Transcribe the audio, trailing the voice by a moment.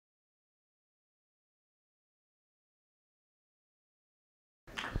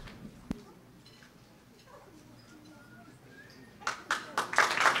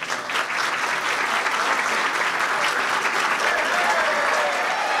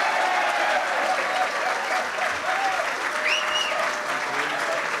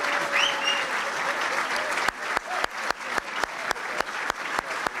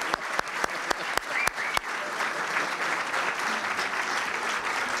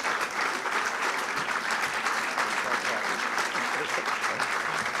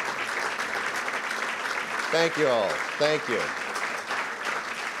Thank you all. Thank you.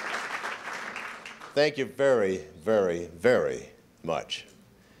 Thank you very, very, very much.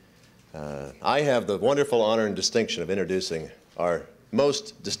 I have the wonderful honor and distinction of introducing our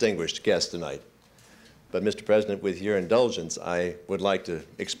most distinguished guest tonight. But, Mr. President, with your indulgence, I would like to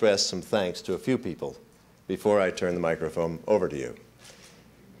express some thanks to a few people before I turn the microphone over to you.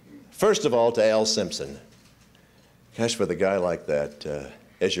 First of all, to Al Simpson. Gosh, with a guy like that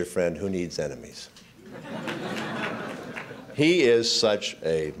as your friend, who needs enemies? He is such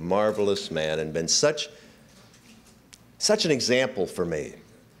a marvelous man and been such an example for me.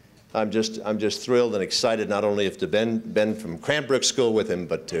 I'm just thrilled and excited not only to been from Cranbrook School with him,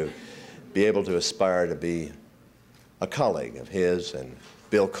 but to be able to aspire to be a colleague of his, and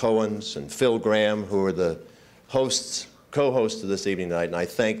Bill Cohen's and Phil Graham, who are the hosts, co-hosts of this evening tonight, and I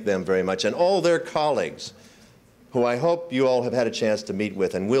thank them very much, and all their colleagues, who I hope you all have had a chance to meet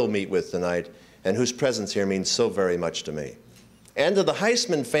with and will meet with tonight, and whose presence here means so very much to me. And to the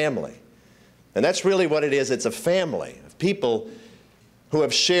Heisman family. And that's really what it is. It's a family of people who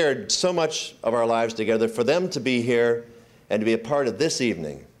have shared so much of our lives together. For them to be here and to be a part of this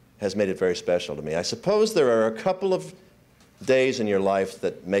evening has made it very special to me. I suppose there are a couple of days in your life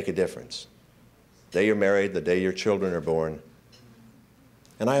that make a difference. The day you're married, the day your children are born.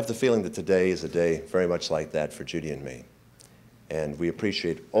 And I have the feeling that today is a day very much like that for Judy and me. And we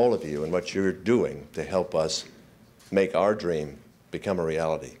appreciate all of you and what you're doing to help us make our dream become a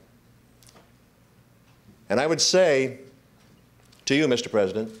reality. And I would say to you, Mr.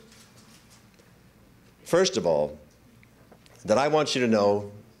 President, first of all, that I want you to know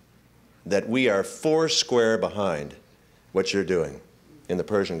that we are foursquare behind what you're doing in the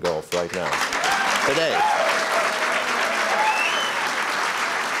Persian Gulf right now, today.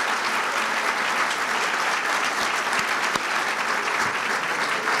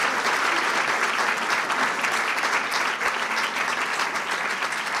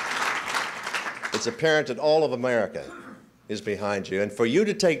 It's apparent that all of America is behind you. And for you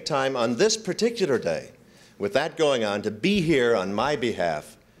to take time on this particular day, with that going on, to be here on my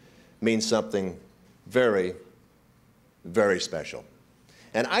behalf means something very, very special.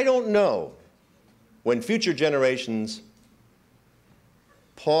 And I don't know, when future generations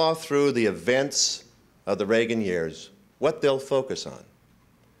paw through the events of the Reagan years, what they'll focus on.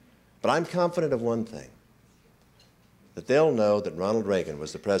 But I'm confident of one thing, that they'll know that Ronald Reagan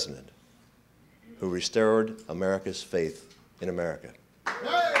was the president who restored America's faith in America.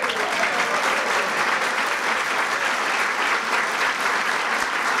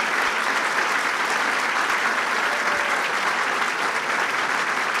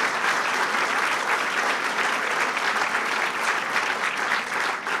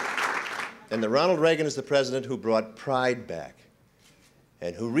 And that Ronald Reagan is the president who brought pride back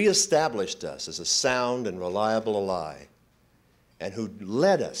and who reestablished us as a sound and reliable ally, and who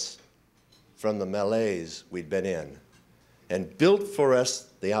led us from the malaise we'd been in and built for us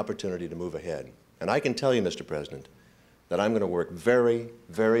the opportunity to move ahead. And I can tell you, Mr. President, that I'm going to work very,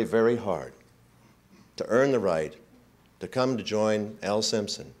 very, very hard to earn the right to come to join Al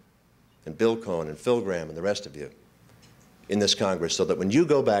Simpson and Bill Cohen and Phil Graham and the rest of you in this Congress, so that when you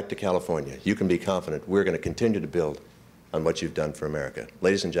go back to California, you can be confident we're going to continue to build on what you've done for America.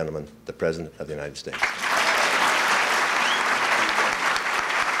 Ladies and gentlemen, the President of the United States.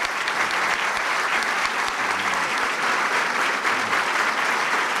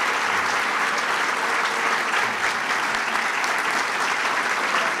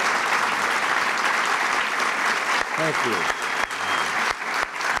 Thank you.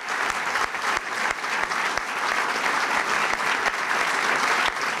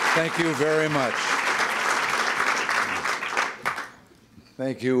 Thank you very much.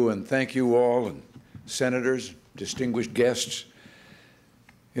 Thank you, and thank you all, and senators, distinguished guests.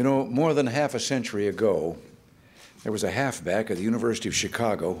 You know, more than half a century ago, there was a halfback at the University of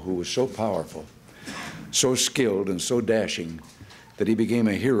Chicago who was so powerful, so skilled, and so dashing that he became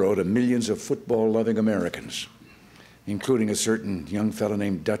a hero to millions of football-loving Americans, including a certain young fellow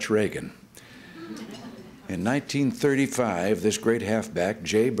named Dutch Reagan. In 1935, this great halfback,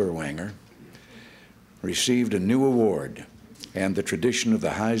 Jay Berwanger, received a new award, and the tradition of the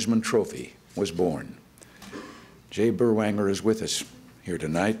Heisman Trophy was born. Jay Berwanger is with us here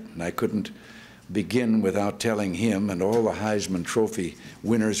tonight, and I couldn't begin without telling him and all the Heisman Trophy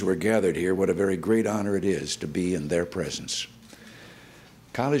winners who are gathered here what a very great honor it is to be in their presence.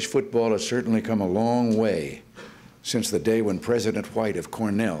 College football has certainly come a long way since the day when President White of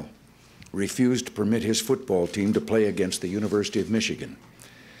Cornell refused to permit his football team to play against the University of Michigan.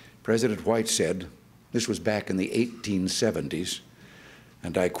 President White said, this was back in the 1870s,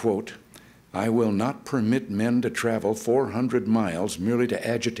 and I quote, I will not permit men to travel 400 miles merely to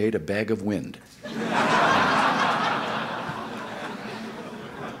agitate a bag of wind.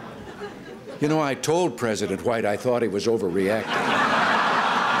 You know, I told President White I thought he was overreacting.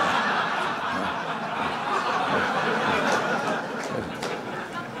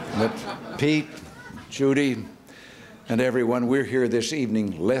 But Pete, Judy, and everyone, we're here this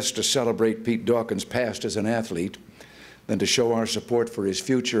evening less to celebrate Pete Dawkins' past as an athlete than to show our support for his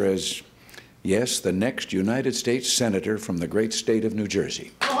future as, yes, the next United States Senator from the great state of New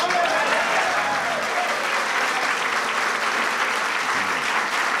Jersey.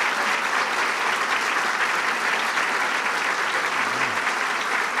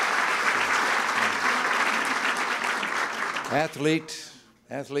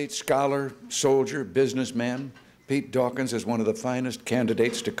 Athlete, scholar, soldier, businessman, Pete Dawkins is one of the finest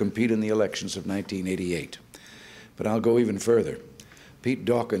candidates to compete in the elections of 1988. But I'll go even further. Pete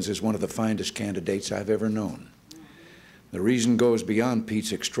Dawkins is one of the finest candidates I've ever known. The reason goes beyond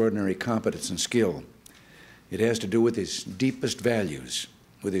Pete's extraordinary competence and skill. It has to do with his deepest values,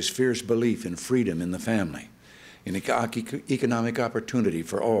 with his fierce belief in freedom in the family, in economic opportunity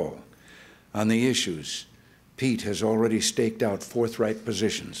for all. On the issues, Pete has already staked out forthright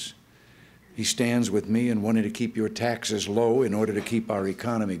positions. He stands with me in wanting to keep your taxes low in order to keep our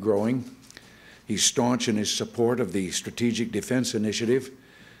economy growing. He's staunch in his support of the Strategic Defense Initiative,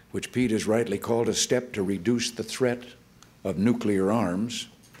 which Pete has rightly called a step to reduce the threat of nuclear arms.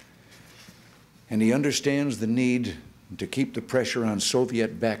 And he understands the need to keep the pressure on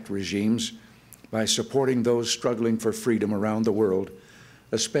Soviet-backed regimes by supporting those struggling for freedom around the world,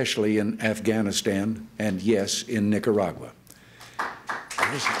 especially in Afghanistan and, yes, in Nicaragua.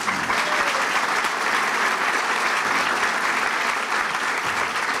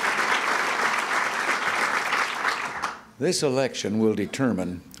 This election will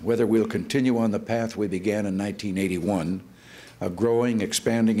determine whether we'll continue on the path we began in 1981, a growing,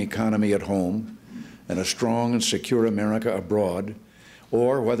 expanding economy at home, and a strong and secure America abroad,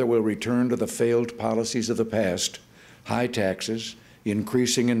 or whether we'll return to the failed policies of the past, high taxes,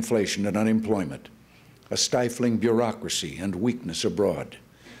 increasing inflation and unemployment, a stifling bureaucracy and weakness abroad.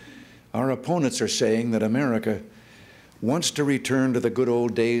 Our opponents are saying that America wants to return to the good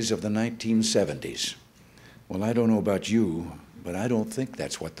old days of the 1970s. Well, I don't know about you, but I don't think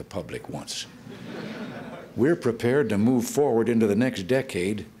that's what the public wants. We're prepared to move forward into the next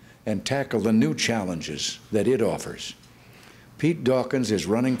decade and tackle the new challenges that it offers. Pete Dawkins is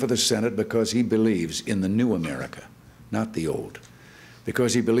running for the Senate because he believes in the new America, not the old.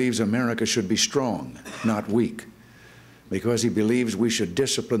 Because he believes America should be strong, not weak. Because he believes we should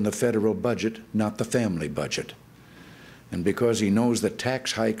discipline the federal budget, not the family budget. And because he knows that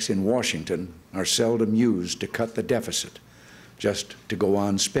tax hikes in Washington are seldom used to cut the deficit, just to go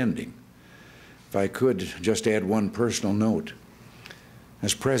on spending. If I could just add one personal note.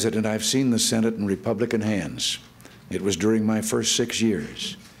 As president, I've seen the Senate in Republican hands. It was during my first 6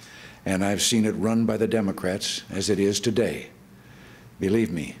 years. And I've seen it run by the Democrats as it is today.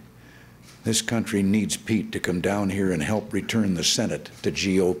 Believe me, this country needs Pete to come down here and help return the Senate to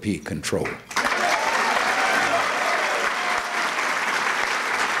GOP control.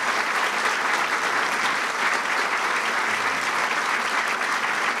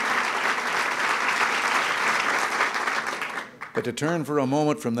 But to turn for a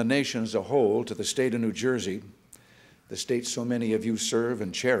moment from the nation as a whole to the state of New Jersey, the state so many of you serve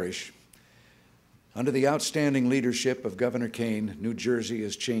and cherish, under the outstanding leadership of Governor Kane, New Jersey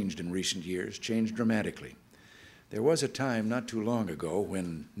has changed in recent years, changed dramatically. There was a time not too long ago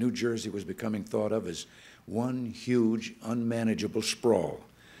when New Jersey was becoming thought of as one huge, unmanageable sprawl,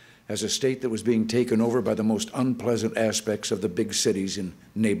 as a state that was being taken over by the most unpleasant aspects of the big cities in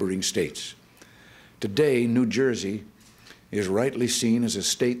neighboring states. Today, New Jersey is rightly seen as a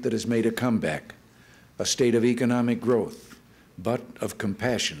state that has made a comeback, a state of economic growth, but of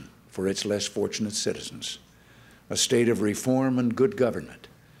compassion for its less fortunate citizens, a state of reform and good government,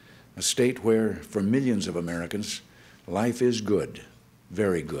 a state where, for millions of Americans, life is good,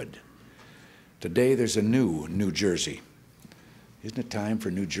 very good. Today, there's a new New Jersey. Isn't it time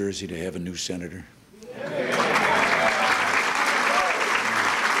for New Jersey to have a new senator?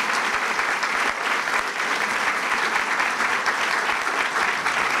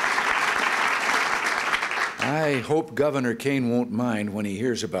 I hope Governor Kane won't mind when he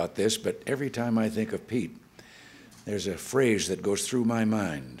hears about this, but every time I think of Pete, there's a phrase that goes through my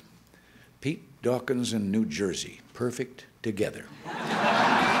mind. Pete Dawkins and New Jersey, perfect together.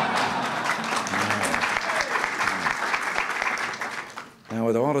 Now,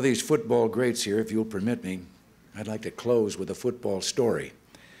 with all of these football greats here, if you'll permit me, I'd like to close with a football story.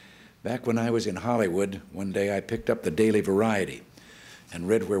 Back when I was in Hollywood, one day I picked up the Daily Variety and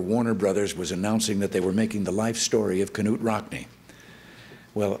read where Warner Brothers was announcing that they were making the life story of Knute Rockne.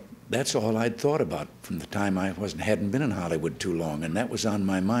 Well, that's all I'd thought about from the time I hadn't been in Hollywood too long, and that was on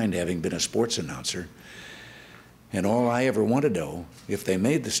my mind, having been a sports announcer. And all I ever wanted to know, if they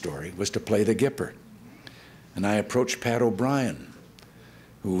made the story, was to play the Gipper. And I approached Pat O'Brien,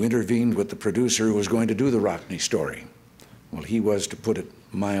 who intervened with the producer who was going to do the Rockne story. Well, he was, to put it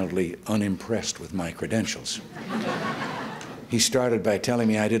mildly, unimpressed with my credentials. He started by telling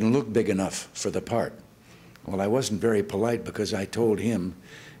me I didn't look big enough for the part. Well, I wasn't very polite, because I told him,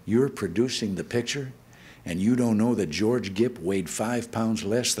 "You're producing the picture, and you don't know that George Gipp weighed 5 pounds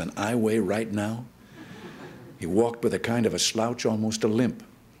less than I weigh right now?" He walked with a kind of a slouch, almost a limp.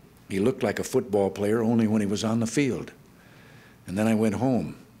 He looked like a football player only when he was on the field. And then I went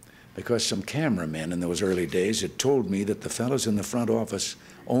home, because some cameramen in those early days had told me that the fellows in the front office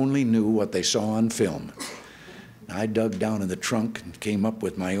only knew what they saw on film. I dug down in the trunk and came up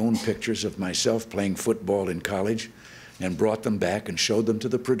with my own pictures of myself playing football in college and brought them back and showed them to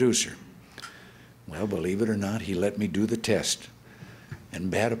the producer. Well, believe it or not, he let me do the test.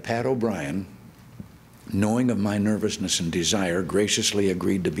 And Pat O'Brien, knowing of my nervousness and desire, graciously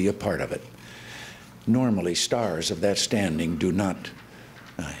agreed to be a part of it. Normally, stars of that standing do not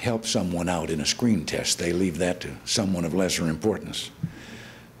help someone out in a screen test. They leave that to someone of lesser importance.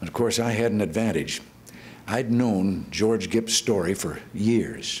 But of course, I had an advantage. I'd known George Gipp's story for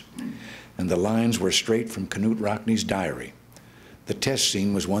years, and the lines were straight from Knute Rockne's diary. The test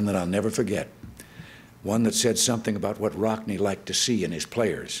scene was one that I'll never forget, one that said something about what Rockne liked to see in his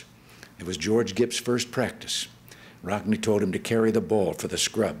players. It was George Gipp's first practice. Rockne told him to carry the ball for the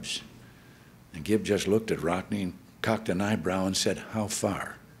scrubs. And Gipp just looked at Rockne and cocked an eyebrow and said, "How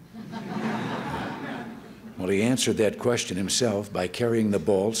far?" Well, he answered that question himself by carrying the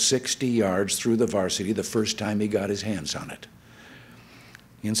ball 60 yards through the varsity the first time he got his hands on it.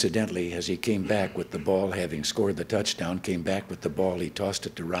 Incidentally, as he came back with the ball, having scored the touchdown, came back with the ball, he tossed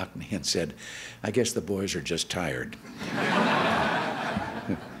it to Rockne and said, "I guess the boys are just tired."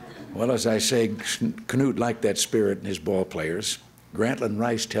 Well, as I say, Knute liked that spirit in his ball players. Grantland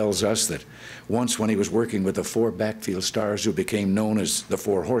Rice tells us that once, when he was working with the 4 backfield stars who became known as the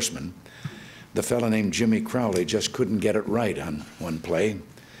 4 Horsemen, the fellow named Jimmy Crowley just couldn't get it right on one play.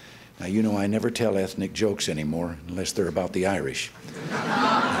 Now, you know, I never tell ethnic jokes anymore unless they're about the Irish.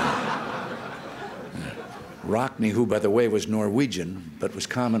 Rockne, who, by the way, was Norwegian, but was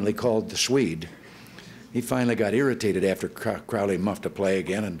commonly called the Swede, he finally got irritated after Crowley muffed a play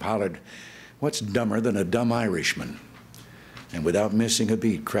again and hollered, "What's dumber than a dumb Irishman?" And without missing a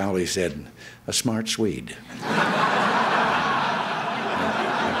beat, Crowley said, "A smart Swede."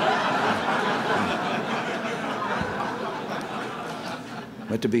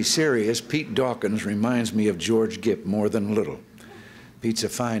 But to be serious, Pete Dawkins reminds me of George Gipp more than a little. Pete's a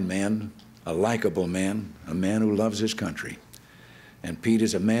fine man, a likable man, a man who loves his country. And Pete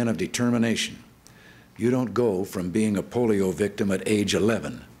is a man of determination. You don't go from being a polio victim at age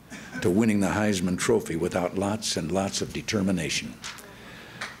 11 to winning the Heisman Trophy without lots and lots of determination.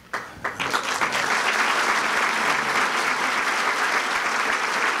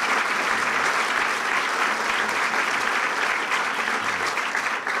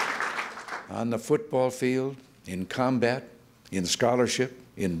 On the football field, in combat, in scholarship,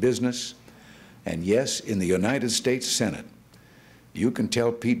 in business, and yes, in the United States Senate, you can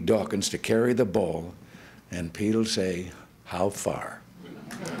tell Pete Dawkins to carry the ball, and Pete'll say, "How far?"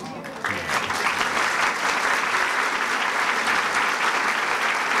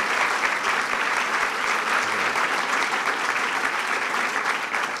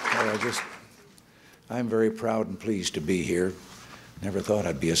 Well, I'm very proud and pleased to be here. Never thought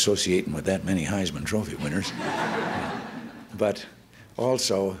I'd be associating with that many Heisman Trophy winners. But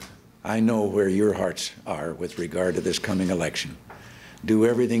also, I know where your hearts are with regard to this coming election. Do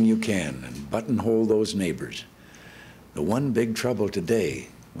everything you can and buttonhole those neighbors. The one big trouble today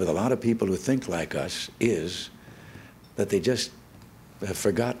with a lot of people who think like us is that they just have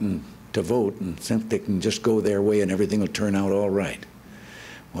forgotten to vote and think they can just go their way and everything will turn out all right.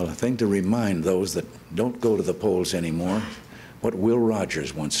 Well, a thing to remind those that don't go to the polls anymore, what Will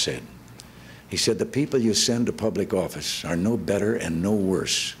Rogers once said. He said, "The people you send to public office are no better and no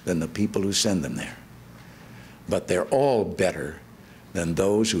worse than the people who send them there. But they're all better than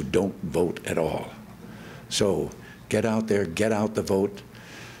those who don't vote at all." So get out there, get out the vote,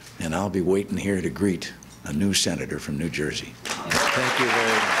 and I'll be waiting here to greet a new senator from New Jersey. Thank you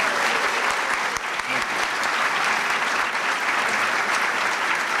very much.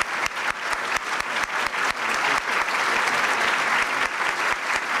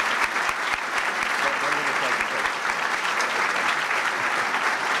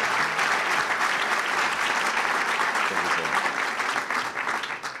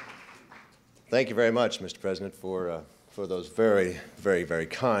 Thank you very much, Mr. President, for those very, very, very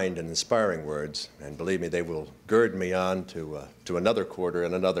kind and inspiring words. And believe me, they will gird me on to another quarter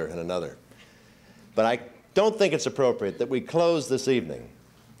and another and another. But I don't think it's appropriate that we close this evening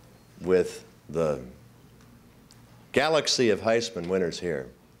with the galaxy of Heisman winners here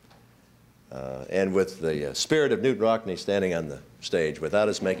and with the spirit of Newt Rockne standing on the stage without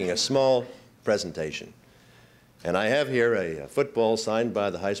us making a small presentation. And I have here a football signed by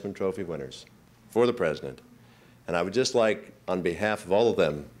the Heisman Trophy winners for the President. And I would just like, on behalf of all of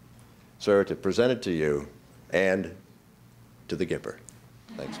them, sir, to present it to you and to the Gipper.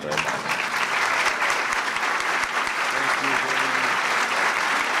 Thanks very much.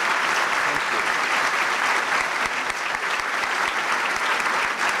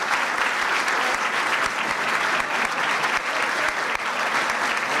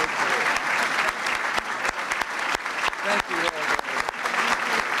 Thank you.